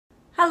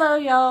Hello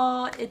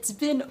y'all! It's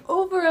been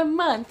over a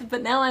month,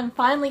 but now I'm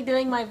finally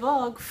doing my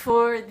vlog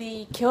for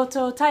the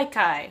Kyoto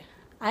Taikai.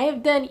 I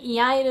have done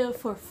Iaido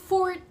for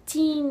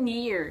 14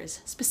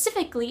 years,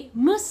 specifically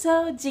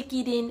Muso,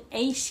 Jikiden,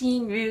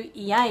 Eishin Ryu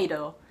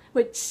Iaido,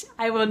 which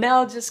I will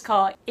now just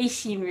call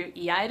Eishin Ryu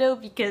Iaido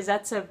because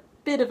that's a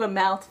bit of a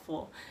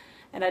mouthful,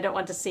 and I don't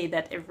want to say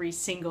that every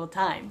single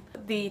time.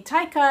 The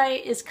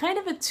Taikai is kind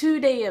of a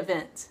two-day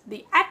event.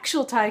 The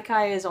actual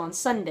Taikai is on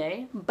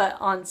Sunday, but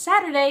on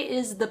Saturday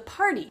is the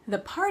party. The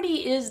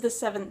party is the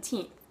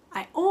 17th.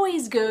 I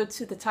always go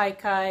to the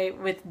Taikai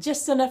with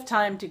just enough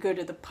time to go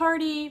to the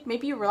party,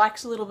 maybe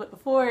relax a little bit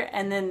before,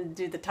 and then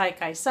do the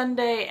Taikai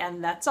Sunday,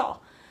 and that's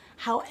all.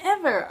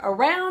 However,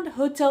 around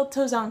Hotel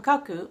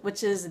Tozankaku,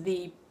 which is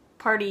the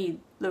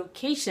party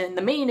location,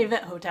 the main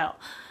event hotel,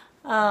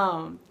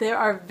 there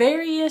are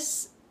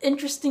various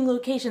interesting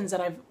locations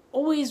that I've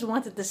always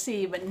wanted to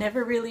see but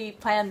never really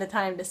planned the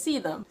time to see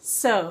them.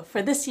 So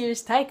for this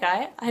year's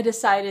Taikai, I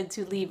decided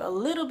to leave a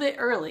little bit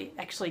early,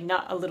 actually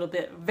not a little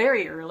bit,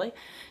 very early,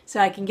 so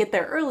I can get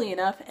there early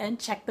enough and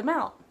check them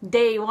out.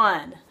 Day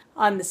 1.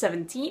 On the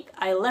 17th,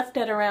 I left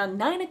at around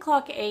 9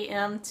 o'clock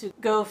a.m. to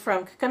go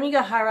from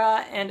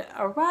Kakamigahara and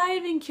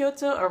arrive in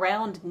Kyoto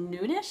around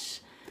noonish.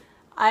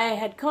 I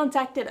had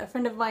contacted a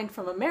friend of mine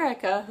from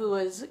America who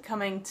was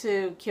coming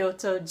to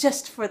Kyoto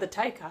just for the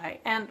Taikai,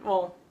 and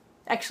well,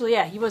 actually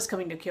yeah, he was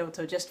coming to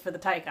Kyoto just for the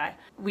Taikai.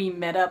 We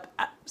met up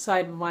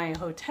outside my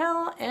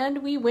hotel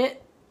and we went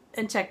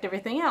and checked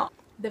everything out.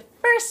 The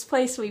first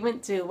place we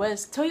went to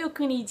was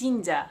Toyokuni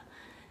Jinja.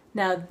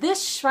 Now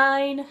this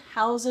shrine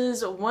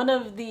houses one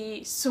of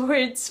the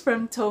swords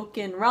from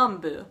Token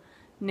Ranbu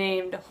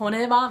named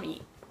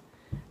Honebami,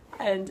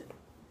 and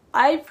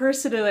I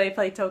personally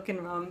play Token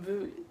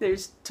Ranbu.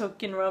 There's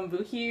Token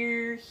Ranbu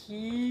here.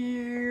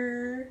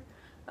 You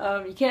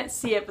can't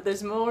see it, but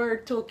there's more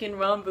Token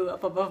Ranbu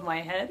up above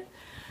my head.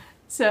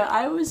 So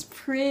I was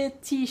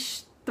pretty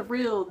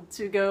thrilled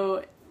to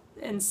go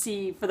and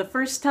see for the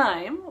first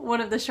time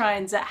one of the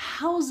shrines that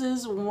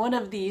houses one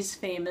of these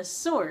famous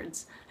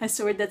swords. A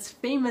sword that's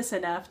famous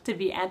enough to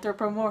be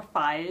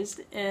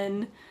anthropomorphized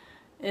in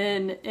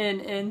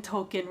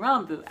Token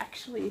Ranbu.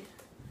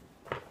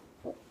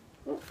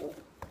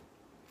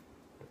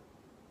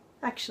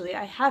 Actually,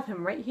 I have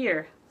him right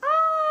here.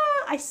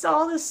 Ah, I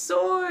saw the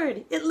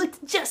sword! It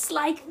looked just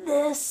like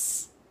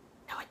this!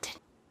 No, it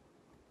didn't.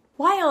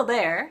 While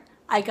there,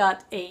 I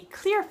got a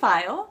clear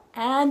file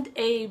and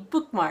a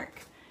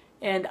bookmark.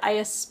 And I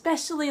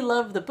especially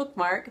love the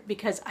bookmark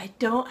because I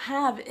don't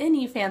have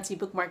any fancy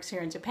bookmarks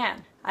here in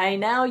Japan. I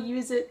now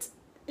use it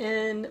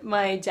in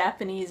my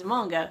Japanese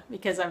manga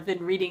because I've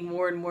been reading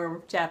more and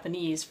more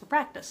Japanese for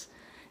practice.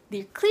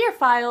 The clear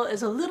file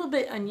is a little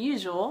bit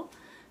unusual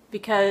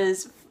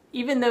because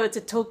even though it's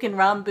a Token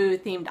Ranbu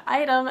themed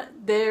item,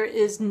 there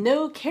is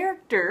no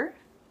character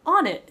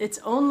on it. It's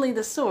only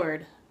the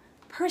sword.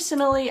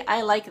 Personally,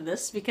 I like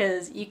this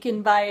because you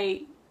can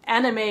buy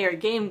anime or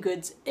game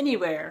goods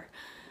anywhere,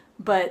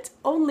 but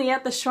only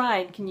at the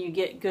shrine can you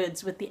get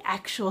goods with the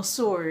actual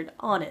sword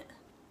on it.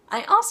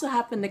 I also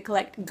happen to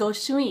collect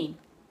Goshuin.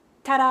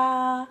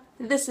 Ta-da!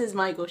 This is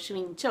my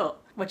Goshuin-cho,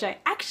 which I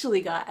actually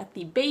got at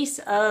the base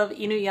of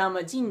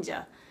Inuyama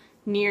Jinja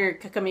near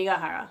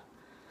Kakamigahara.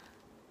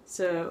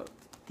 So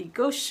the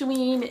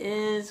Goshuin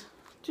is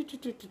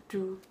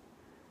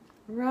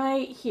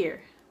right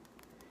here.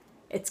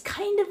 It's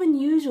kind of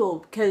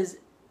unusual because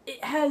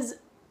it has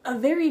a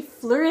very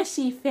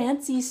flourishy,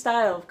 fancy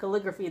style of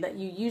calligraphy that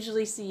you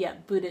usually see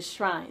at Buddhist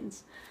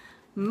shrines.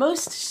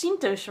 Most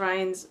Shinto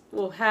shrines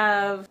will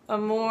have a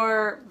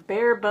more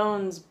bare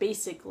bones,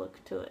 basic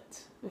look to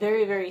it.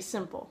 Very, very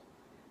simple.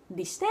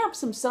 The stamps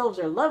themselves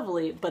are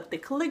lovely, but the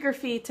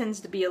calligraphy tends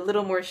to be a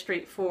little more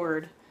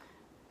straightforward.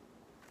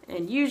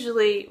 And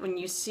usually when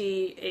you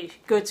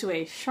go to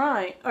a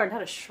shrine, or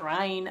not a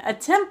shrine, a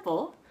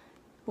temple,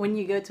 when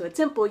you go to a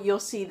temple, you'll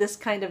see this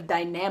kind of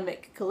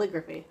dynamic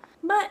calligraphy.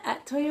 But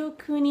at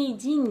Toyokuni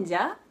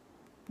Jinja,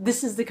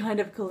 this is the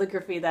kind of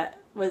calligraphy that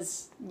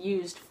was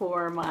used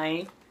for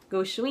my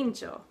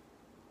Goshuin-cho.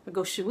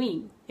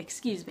 Goshuin,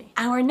 excuse me.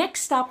 Our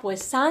next stop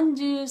was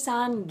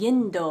Sanju-san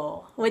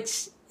Gendo,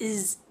 which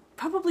is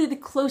probably the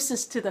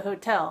closest to the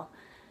hotel.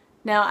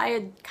 Now, I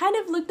had kind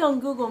of looked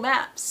on Google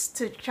Maps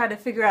to try to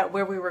figure out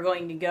where we were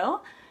going to go,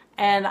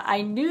 and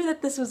I knew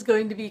that this was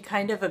going to be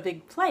kind of a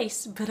big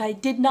place, but I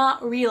did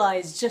not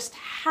realize just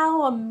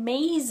how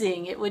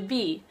amazing it would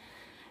be.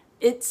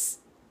 It's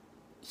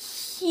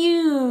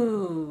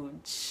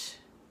huge.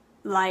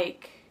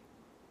 Like,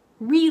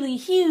 really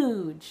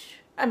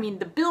huge. I mean,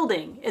 the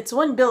building, it's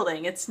one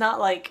building. It's not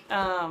like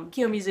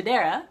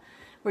Kiyomizu-dera,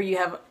 where you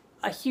have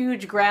a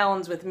huge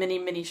grounds with many,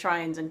 many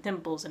shrines and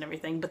temples and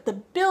everything, but the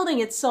building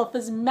itself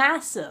is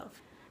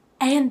massive.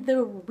 And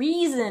the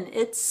reason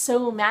it's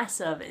so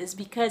massive is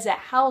because it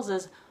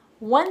houses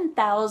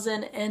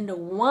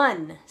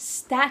 1,001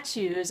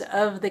 statues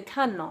of the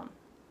Kannon.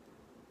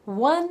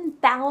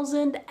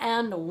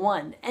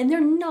 1,001, and they're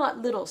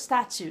not little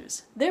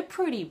statues. They're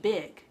pretty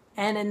big.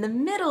 And in the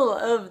middle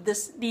of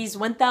these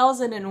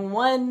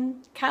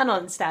 1001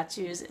 Kannon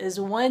statues is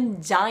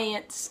one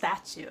giant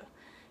statue.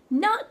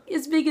 Not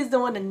as big as the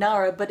one in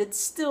Nara, but it's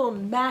still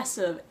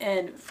massive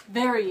and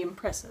very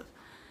impressive.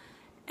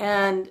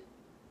 And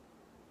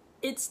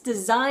it's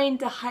designed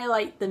to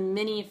highlight the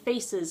many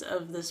faces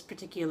of this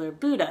particular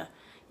Buddha.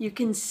 You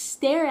can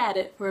stare at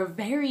it for a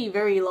very,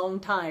 very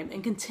long time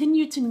and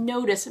continue to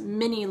notice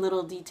many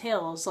little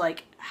details,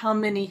 like how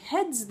many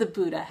heads the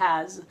Buddha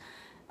has,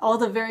 all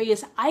the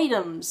various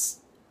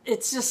items.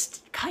 It's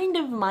just kind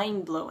of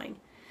mind-blowing.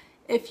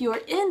 If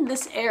you're in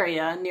this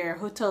area near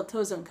Hotel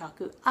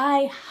Tozonkaku,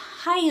 I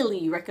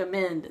highly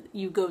recommend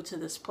you go to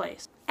this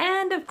place.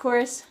 And of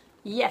course,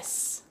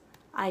 yes,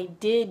 I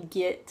did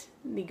get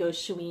the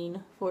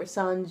Goshuin for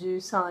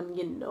Sanju-san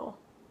Gindo.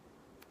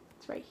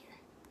 It's right here.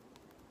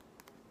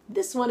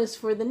 This one is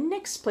for the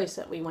next place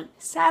that we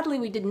went. Sadly,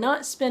 we did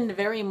not spend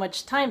very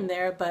much time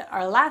there, but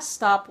our last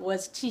stop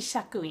was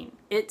Chishakuin.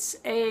 It's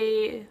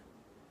a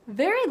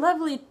very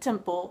lovely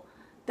temple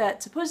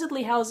that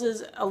supposedly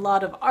houses a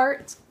lot of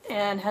art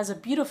and has a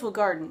beautiful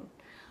garden.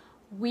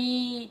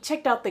 We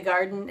checked out the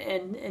garden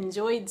and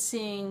enjoyed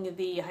seeing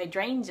the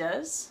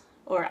hydrangeas,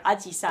 or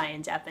ajisai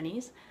in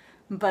Japanese,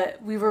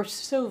 but we were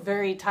so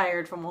very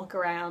tired from walking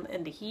around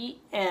in the heat,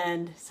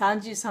 and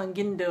Sanju-san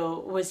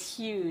Gindo was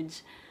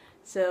huge.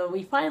 So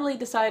we finally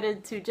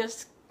decided to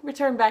just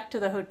return back to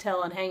the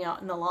hotel and hang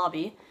out in the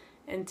lobby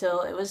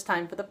until it was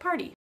time for the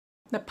party.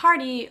 The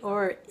party,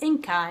 or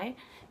inkai,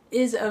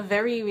 is a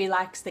very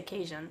relaxed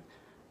occasion.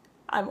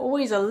 I'm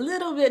always a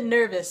little bit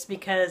nervous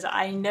because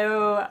I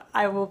know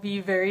I will be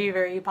very,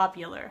 very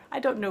popular. I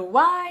don't know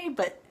why,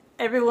 but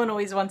everyone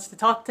always wants to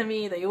talk to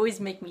me. They always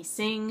make me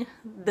sing.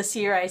 This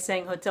year I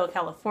sang Hotel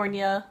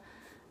California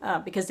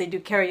because they do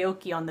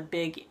karaoke on the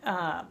big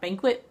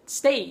banquet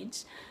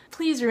stage.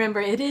 Please remember,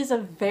 it is a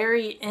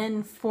very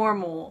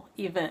informal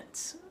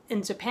event.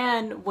 In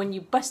Japan, when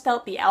you bust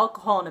out the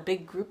alcohol in a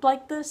big group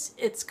like this,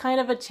 it's kind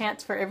of a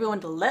chance for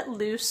everyone to let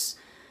loose,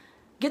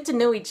 get to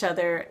know each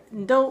other,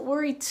 and don't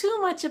worry too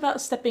much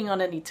about stepping on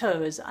any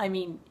toes. I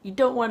mean, you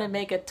don't want to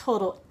make a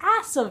total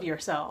ass of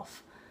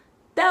yourself.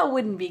 That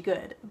wouldn't be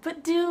good.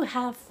 But do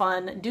have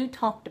fun, do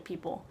talk to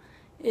people.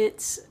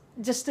 It's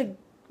just a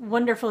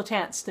wonderful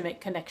chance to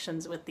make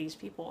connections with these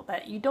people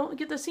that you don't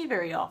get to see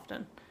very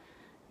often.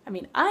 I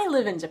mean, I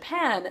live in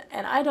Japan,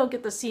 and I don't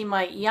get to see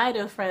my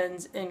Iaido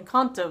friends in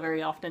Kanto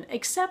very often,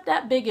 except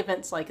at big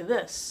events like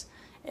this.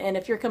 And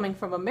if you're coming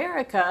from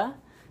America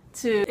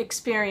to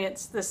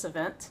experience this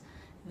event,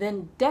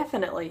 then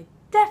definitely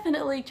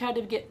try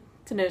to get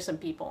to know some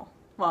people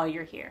while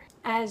you're here.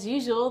 As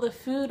usual, the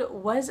food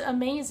was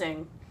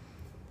amazing.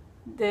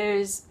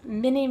 There's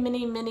many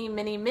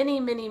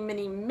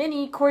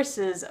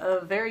courses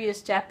of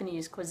various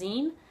Japanese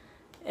cuisine.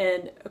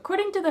 And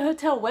according to the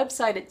hotel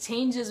website, it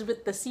changes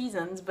with the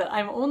seasons, but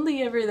I'm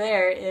only ever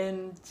there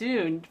in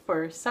June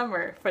for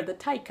summer for the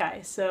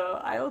Taikai,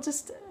 so I'll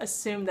just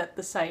assume that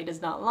the site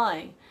is not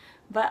lying.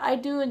 But I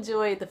do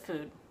enjoy the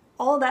food.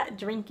 All that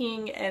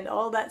drinking and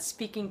all that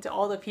speaking to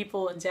all the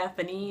people in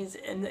Japanese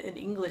and in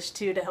English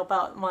too to help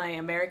out my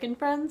American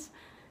friends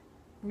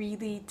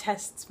really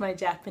tests my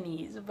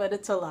Japanese, but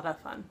it's a lot of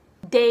fun.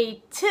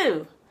 Day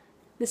 2.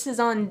 This is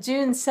on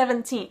June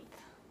 17th.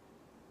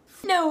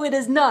 No, it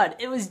is not.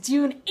 It was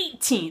June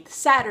 18th.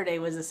 Saturday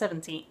was the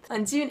 17th.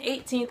 On June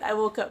 18th, I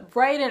woke up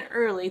bright and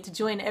early to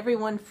join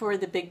everyone for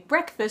the big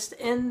breakfast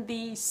in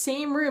the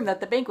same room that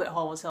the banquet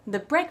hall was held. The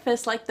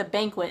breakfast, like the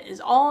banquet, is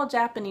all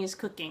Japanese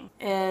cooking.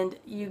 And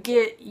you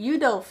get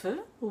yudofu,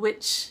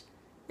 which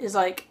is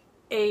like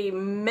a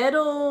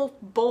metal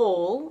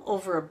bowl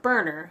over a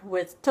burner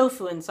with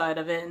tofu inside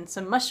of it and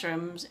some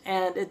mushrooms,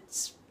 and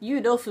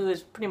yudofu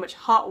is pretty much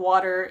hot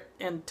water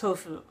and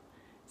tofu.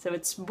 So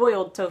it's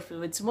boiled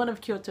tofu. It's one of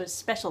Kyoto's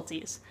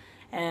specialties.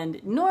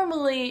 And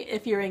normally,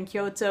 if you're in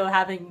Kyoto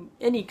having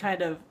any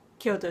kind of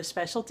Kyoto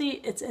specialty,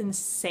 it's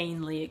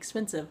insanely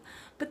expensive.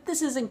 But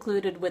this is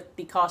included with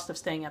the cost of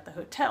staying at the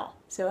hotel.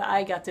 So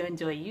I got to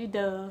enjoy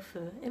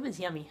yudofu. It was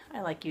yummy.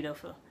 I like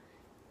yudofu.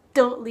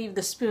 Don't leave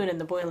the spoon in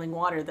the boiling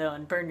water though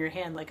and burn your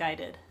hand like I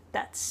did.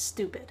 That's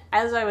stupid.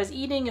 As I was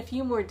eating, a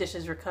few more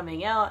dishes were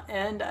coming out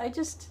and I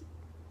just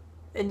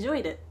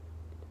enjoyed it.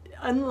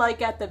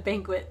 Unlike at the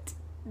banquet,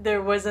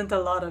 there wasn't a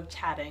lot of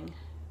chatting.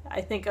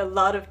 I think a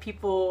lot of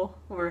people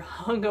were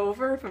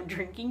hungover from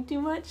drinking too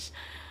much.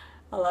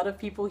 A lot of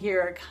people here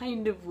are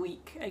kind of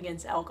weak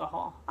against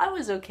alcohol. I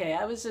was okay,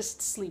 I was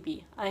just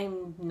sleepy.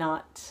 I'm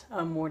not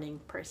a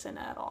morning person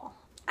at all.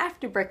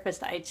 After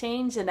breakfast I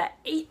changed, and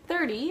at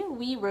 8:30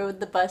 we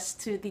rode the bus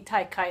to the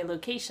Taikai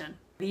location.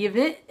 The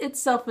event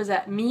itself was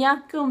at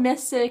Miyako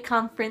Messe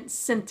Conference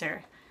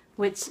Center,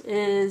 which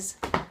is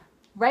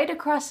right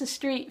across the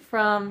street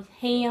from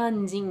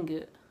Heian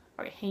Jingu.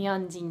 Or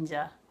Heian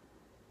Jinja.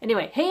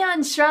 Anyway,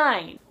 Heian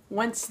Shrine!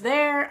 Once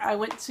there, I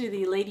went to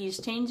the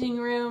ladies' changing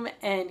room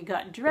and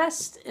got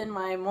dressed in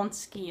my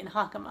monsuki and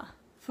hakama.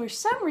 For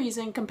some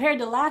reason, compared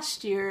to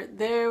last year,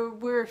 there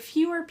were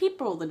fewer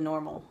people than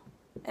normal.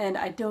 And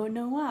I don't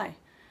know why.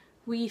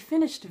 We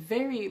finished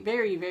very,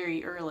 very,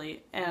 very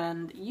early,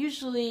 and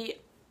usually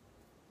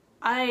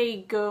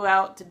I go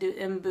out to do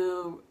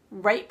imbu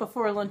right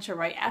before lunch or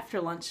right after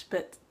lunch,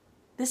 but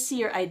this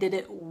year I did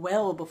it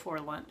well before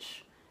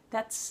lunch.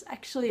 That's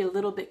actually a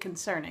little bit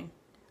concerning.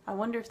 I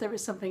wonder if there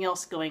was something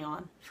else going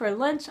on. For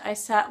lunch, I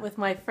sat with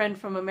my friend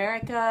from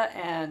America,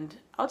 and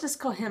I'll just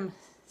call him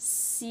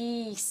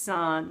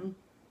C-san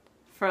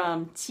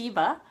from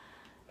Chiba,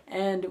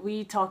 and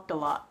we talked a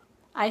lot.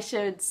 I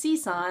showed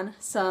C-san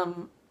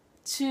some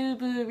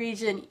Chubu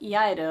region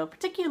Iaido,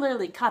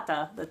 particularly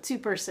kata, the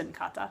two-person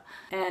kata,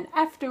 and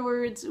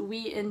afterwards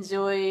we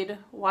enjoyed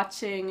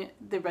watching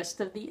the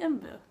rest of the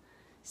imbu.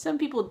 Some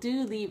people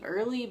do leave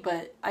early,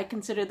 but I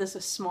consider this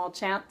a small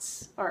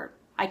chance, or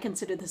I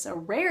consider this a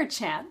rare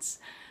chance,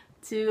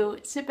 to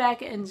sit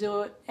back and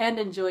enjoy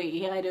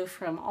Iaido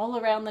from all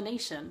around the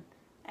nation,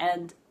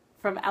 and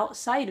from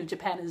outside of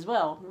Japan as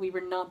well. We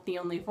were not the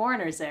only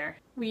foreigners there.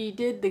 We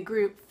did the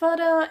group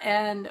photo,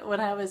 and when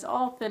I was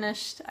all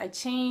finished, I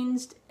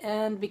changed,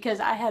 and because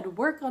I had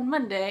work on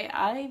Monday,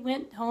 I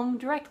went home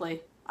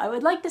directly. I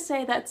would like to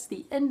say that's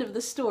the end of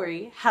the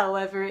story,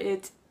 however,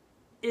 it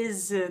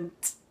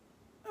isn't.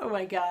 Oh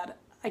my god,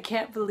 I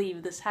can't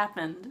believe this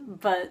happened,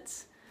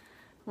 but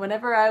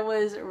whenever I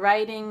was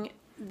riding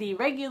the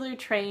regular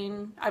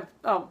train,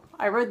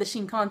 I rode the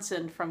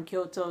Shinkansen from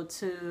Kyoto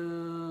to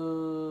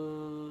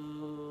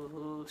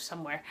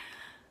somewhere,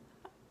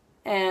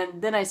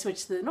 and then I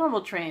switched to the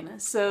normal train.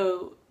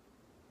 So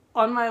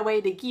on my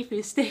way to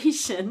Gifu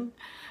Station,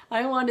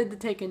 I wanted to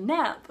take a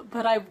nap,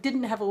 but I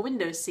didn't have a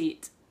window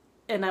seat,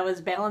 and I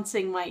was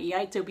balancing my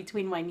Iaito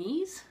between my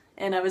knees,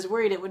 and I was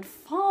worried it would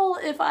fall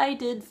if I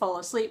did fall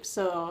asleep,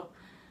 so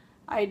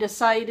I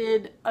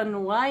decided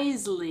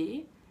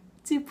unwisely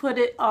to put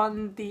it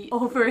on the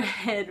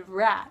overhead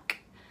rack,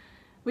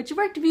 which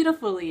worked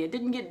beautifully. It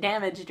didn't get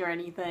damaged or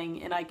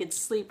anything, and I could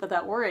sleep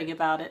without worrying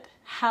about it.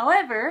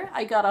 However,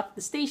 I got off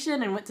the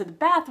station and went to the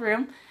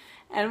bathroom,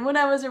 and when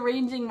I was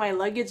arranging my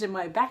luggage in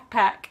my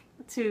backpack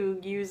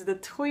to use the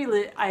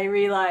toilet, I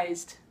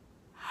realized,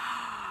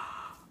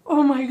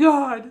 oh my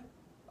god,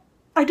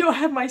 I don't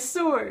have my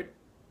sword.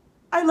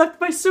 I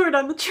left my sword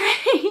on the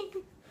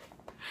train.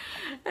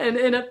 And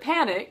in a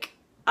panic,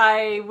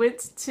 I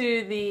went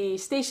to the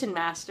station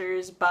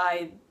masters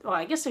well,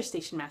 I guess they're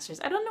station masters.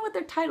 I don't know what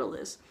their title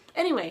is.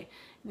 Anyway,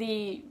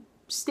 the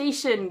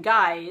station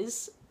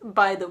guys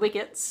by the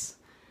wickets,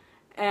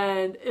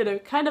 and in a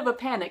kind of a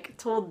panic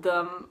told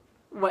them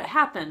what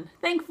happened.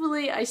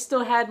 Thankfully, I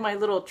still had my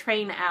little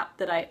train app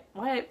that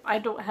I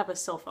don't have a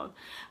cell phone.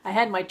 I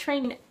had my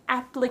train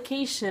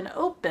application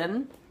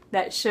open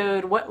that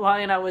showed what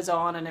line I was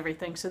on and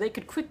everything, so they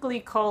could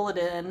quickly call it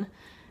in,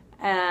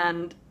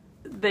 and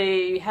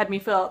they had me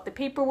fill out the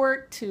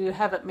paperwork to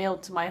have it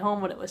mailed to my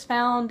home when it was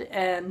found,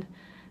 and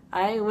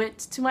I went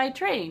to my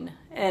train,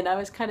 and I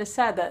was kind of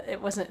sad that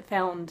it wasn't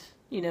found,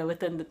 you know,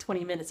 within the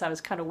 20 minutes. I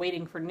was kind of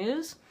waiting for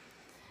news,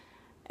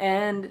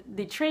 and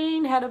the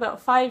train had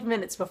about 5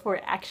 minutes before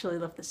it actually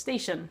left the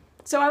station.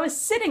 So I was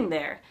sitting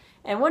there,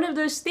 and one of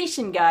those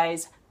station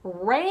guys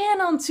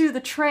ran onto the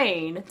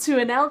train to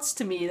announce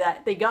to me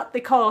that they got the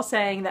call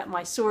saying that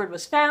my sword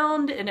was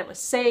found and it was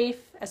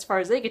safe, as far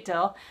as they could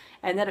tell,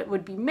 and that it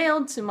would be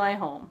mailed to my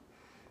home.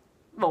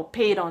 Well,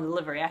 paid on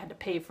delivery. I had to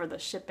pay for the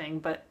shipping,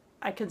 but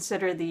I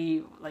consider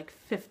the like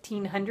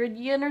 1,500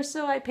 yen or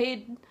so I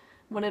paid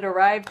when it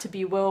arrived to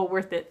be well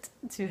worth it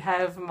to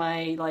have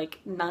my like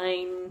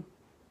 9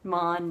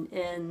 mon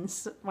in,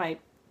 my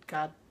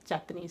god,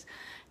 Japanese,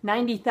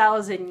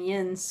 90,000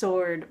 yen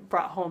sword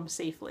brought home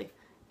safely,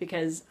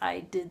 because I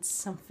did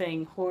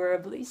something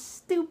horribly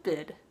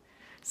stupid.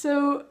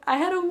 So I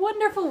had a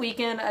wonderful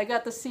weekend. I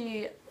got to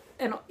see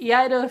an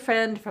Iaido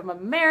friend from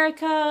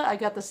America. I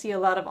got to see a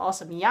lot of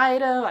awesome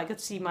Iaido. I got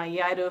to see my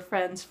Iaido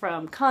friends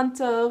from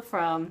Kanto,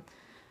 from,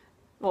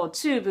 well,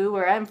 Chubu,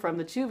 where I'm from,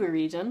 the Chubu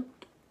region.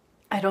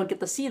 I don't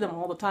get to see them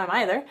all the time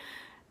either.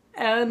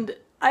 And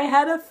I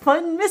had a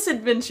fun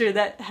misadventure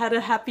that had a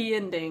happy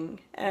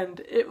ending,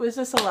 and it was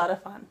just a lot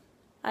of fun.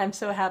 I'm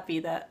so happy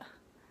that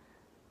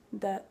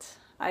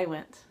I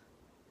went,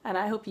 and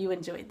I hope you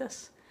enjoyed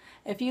this.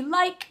 If you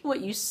like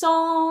what you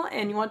saw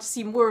and you want to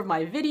see more of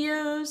my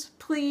videos,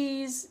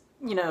 please,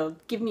 you know,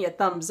 give me a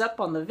thumbs up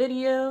on the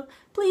video.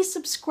 Please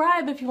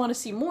subscribe if you want to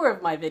see more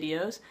of my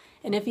videos.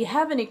 And if you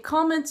have any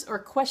comments or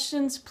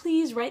questions,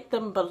 please write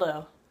them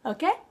below.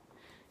 Okay?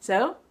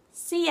 So,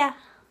 see ya!